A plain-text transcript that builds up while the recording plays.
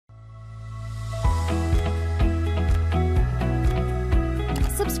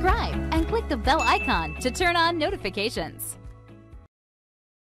the bell icon to turn on notifications.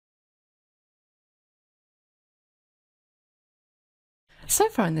 So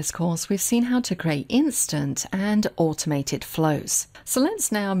far in this course, we've seen how to create instant and automated flows. So let's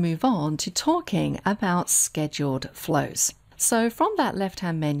now move on to talking about scheduled flows. So from that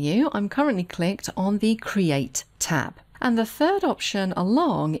left-hand menu, I'm currently clicked on the Create tab. And the third option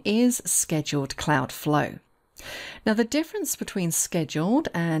along is Scheduled Cloud Flow. Now, the difference between scheduled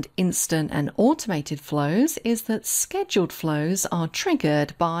and instant and automated flows is that scheduled flows are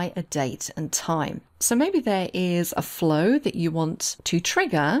triggered by a date and time. So maybe there is a flow that you want to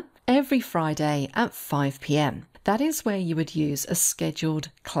trigger every Friday at 5 p.m. That is where you would use a scheduled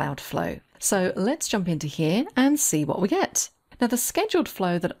cloud flow. So let's jump into here and see what we get. Now, the scheduled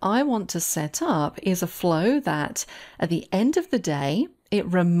flow that I want to set up is a flow that at the end of the day, it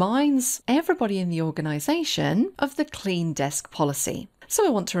reminds everybody in the organization of the clean desk policy. So I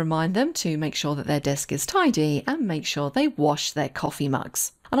want to remind them to make sure that their desk is tidy and make sure they wash their coffee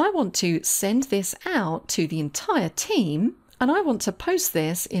mugs. And I want to send this out to the entire team, and I want to post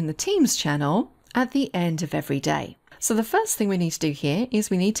this in the Teams channel at the end of every day. So the first thing we need to do here is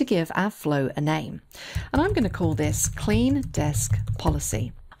we need to give our flow a name. And I'm going to call this Clean Desk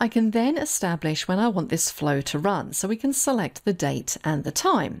Policy. I can then establish when I want this flow to run, so we can select the date and the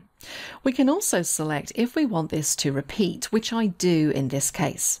time. We can also select if we want this to repeat, which I do in this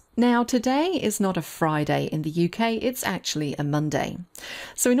case. Now, today is not a Friday in the UK, it's actually a Monday.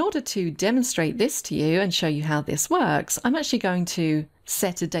 So in order to demonstrate this to you and show you how this works, I'm actually going to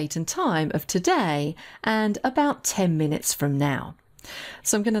set a date and time of today and about 10 minutes from now.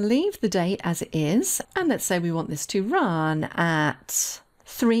 So I'm going to leave the date as it is, and let's say we want this to run at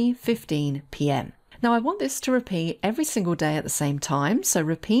 3:15 p.m. Now I want this to repeat every single day at the same time, so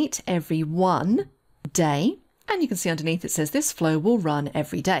repeat every one day, and you can see underneath it says this flow will run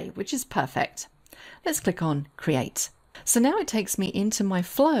every day, which is perfect. Let's click on Create. So now it takes me into my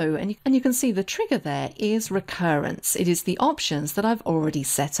flow, and you can see the trigger there is recurrence. It is the options that I've already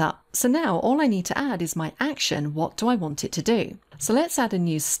set up. So now all I need to add is my action. What do I want it to do? So let's add a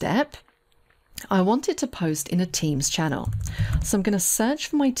new step. I want it to post in a Teams channel. So I'm going to search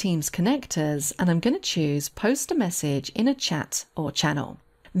for my Teams connectors and I'm going to choose post a message in a chat or channel.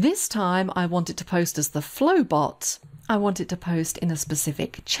 This time I want it to post as the flow bot. I want it to post in a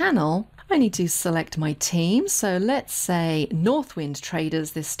specific channel. I need to select my team. So let's say Northwind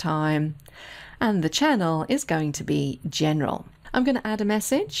Traders this time. And the channel is going to be general. I'm going to add a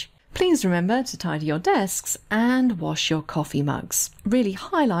message. Please remember to tidy your desks and wash your coffee mugs. Really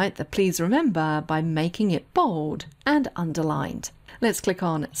highlight the please remember by making it bold and underlined. Let's click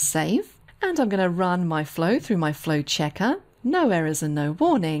on Save, and I'm going to run my flow through my flow checker. No errors and no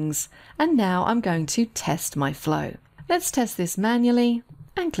warnings. And now I'm going to test my flow. Let's test this manually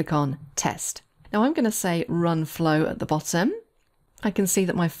and click on Test. Now I'm going to say Run Flow at the bottom. I can see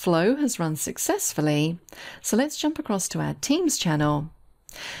that my flow has run successfully. So let's jump across to our Teams channel.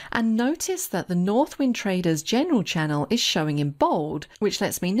 And notice that the Northwind Traders general channel is showing in bold, which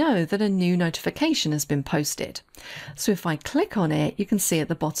lets me know that a new notification has been posted. So if I click on it, you can see at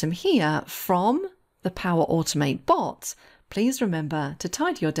the bottom here, from the Power Automate bot, please remember to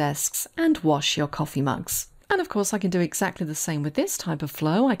tidy your desks and wash your coffee mugs. And of course, I can do exactly the same with this type of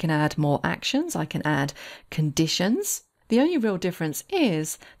flow. I can add more actions, I can add conditions. The only real difference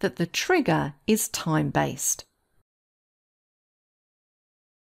is that the trigger is time-based.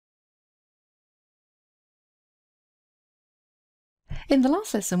 In the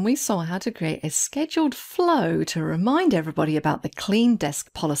last lesson, we saw how to create a scheduled flow to remind everybody about the clean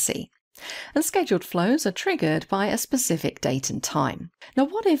desk policy. And scheduled flows are triggered by a specific date and time. Now,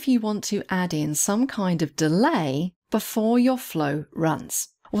 what if you want to add in some kind of delay before your flow runs?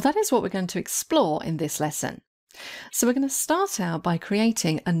 Well, that is what we're going to explore in this lesson. So we're going to start out by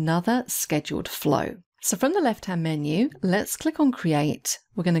creating another scheduled flow. So from the left-hand menu, let's click on Create.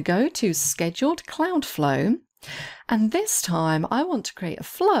 We're going to go to Scheduled Cloud Flow. And this time I want to create a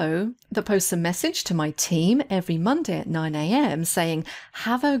flow that posts a message to my team every Monday at 9 a.m. saying,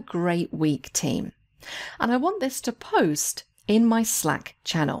 "Have a great week, team." And I want this to post in my Slack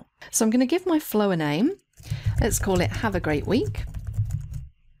channel. So I'm going to give my flow a name. Let's call it Have a Great Week.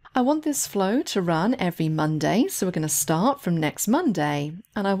 I want this flow to run every Monday. So we're going to start from next Monday,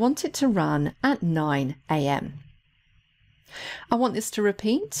 and I want it to run at 9 a.m. I want this to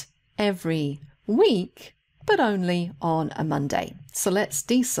repeat every week, but only on a Monday. So let's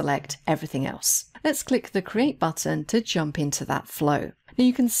deselect everything else. Let's click the Create button to jump into that flow. Now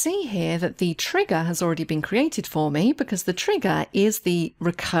you can see here that the trigger has already been created for me because the trigger is the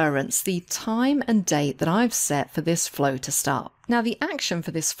recurrence, the time and date that I've set for this flow to start. Now the action for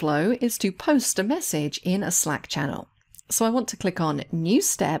this flow is to post a message in a Slack channel. So I want to click on New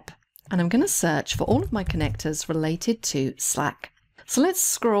Step, and I'm going to search for all of my connectors related to Slack. So let's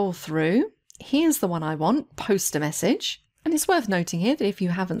scroll through. Here's the one I want, post a message. And it's worth noting here that if you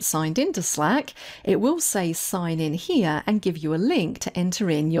haven't signed into Slack, it will say sign in here and give you a link to enter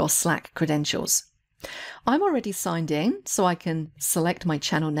in your Slack credentials. I'm already signed in, so I can select my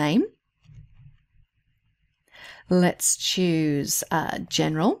channel name. Let's choose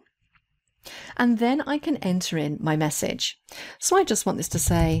General. And then I can enter in my message. So I just want this to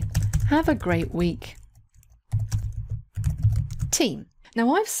say, have a great week, team.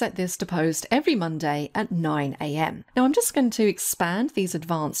 Now I've set this to post every Monday at 9 AM. Now I'm just going to expand these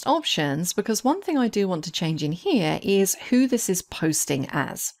advanced options because one thing I do want to change in here is who this is posting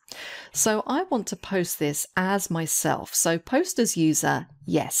as. So I want to post this as myself. So post as user,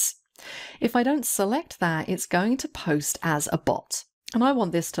 yes. If I don't select that, it's going to post as a bot. And I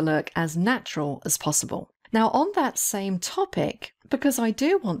want this to look as natural as possible. Now on that same topic, because I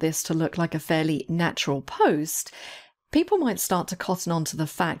do want this to look like a fairly natural post, people might start to cotton on to the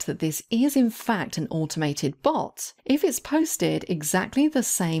fact that this is in fact an automated bot if it's posted exactly the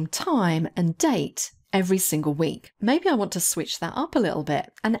same time and date every single week. Maybe I want to switch that up a little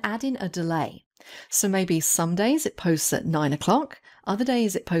bit and add in a delay. So maybe some days it posts at 9 o'clock, other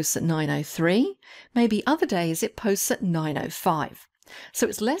days it posts at 9:03, maybe other days it posts at 9:05. So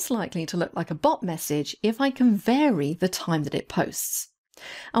it's less likely to look like a bot message if I can vary the time that it posts.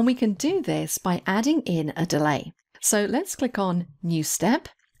 And we can do this by adding in a delay. So let's click on New Step,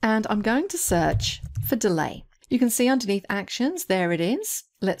 and I'm going to search for delay. You can see underneath Actions, there it is.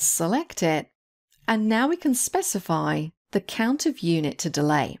 Let's select it. And now we can specify the count of unit to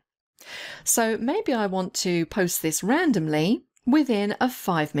delay. So maybe I want to post this randomly within a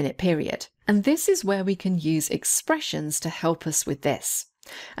 5-minute period. And this is where we can use expressions to help us with this.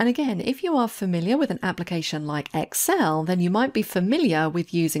 And again, if you are familiar with an application like Excel, then you might be familiar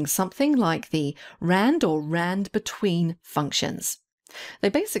with using something like the rand or rand between functions. They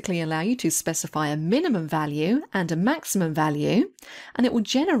basically allow you to specify a minimum value and a maximum value, and it will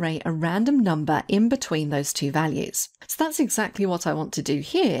generate a random number in between those two values. So that's exactly what I want to do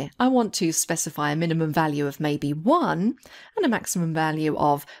here. I want to specify a minimum value of maybe 1 and a maximum value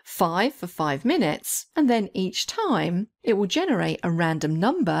of 5 for 5 minutes, and then each time it will generate a random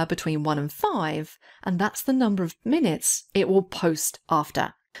number between 1 and 5, and that's the number of minutes it will post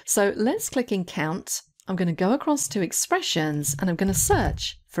after. So let's click in Count. I'm going to go across to Expressions and I'm going to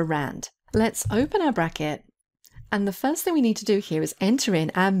search for rand. Let's open our bracket, and the first thing we need to do here is enter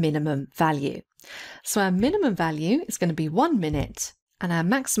in our minimum value. So our minimum value is going to be 1 minute and our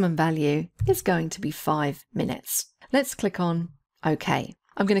maximum value is going to be 5 minutes. Let's click on OK.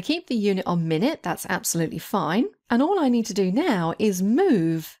 I'm going to keep the unit on minute, that's absolutely fine. And all I need to do now is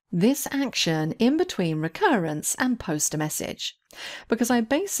move this action in between recurrence and post a message, because I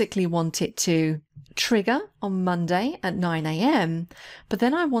basically want it to trigger on Monday at 9 AM, but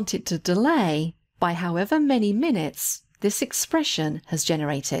then I want it to delay by however many minutes this expression has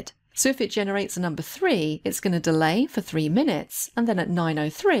generated. So if it generates a number 3, it's going to delay for 3 minutes, and then at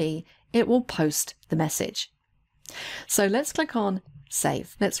 9:03 it will post the message. So let's click on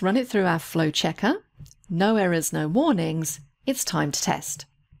Save. Let's run it through our flow checker. No errors, no warnings. It's time to test.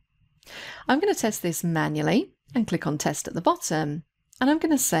 I'm going to test this manually and click on Test at the bottom, and I'm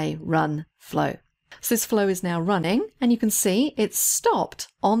going to say Run Flow. So this flow is now running, and you can see it's stopped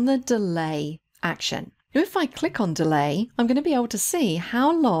on the delay action. Now if I click on delay, I'm going to be able to see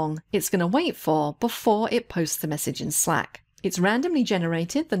how long it's going to wait for before it posts the message in Slack. It's randomly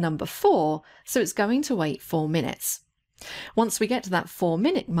generated the number 4, so it's going to wait 4 minutes. Once we get to that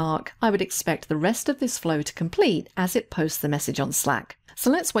 4-minute mark, I would expect the rest of this flow to complete as it posts the message on Slack. So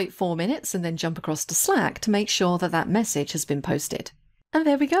let's wait 4 minutes and then jump across to Slack to make sure that that message has been posted. And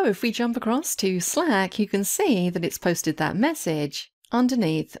there we go. If we jump across to Slack, you can see that it's posted that message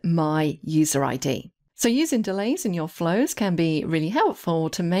underneath my user ID. So using delays in your flows can be really helpful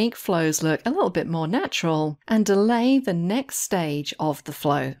to make flows look a little bit more natural and delay the next stage of the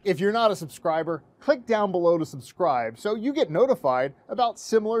flow. If you're not a subscriber, click down below to subscribe so you get notified about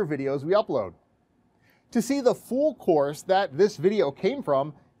similar videos we upload. To see the full course that this video came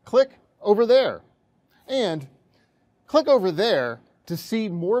from, click over there. And click over there to see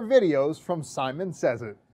more videos from Simon Says It.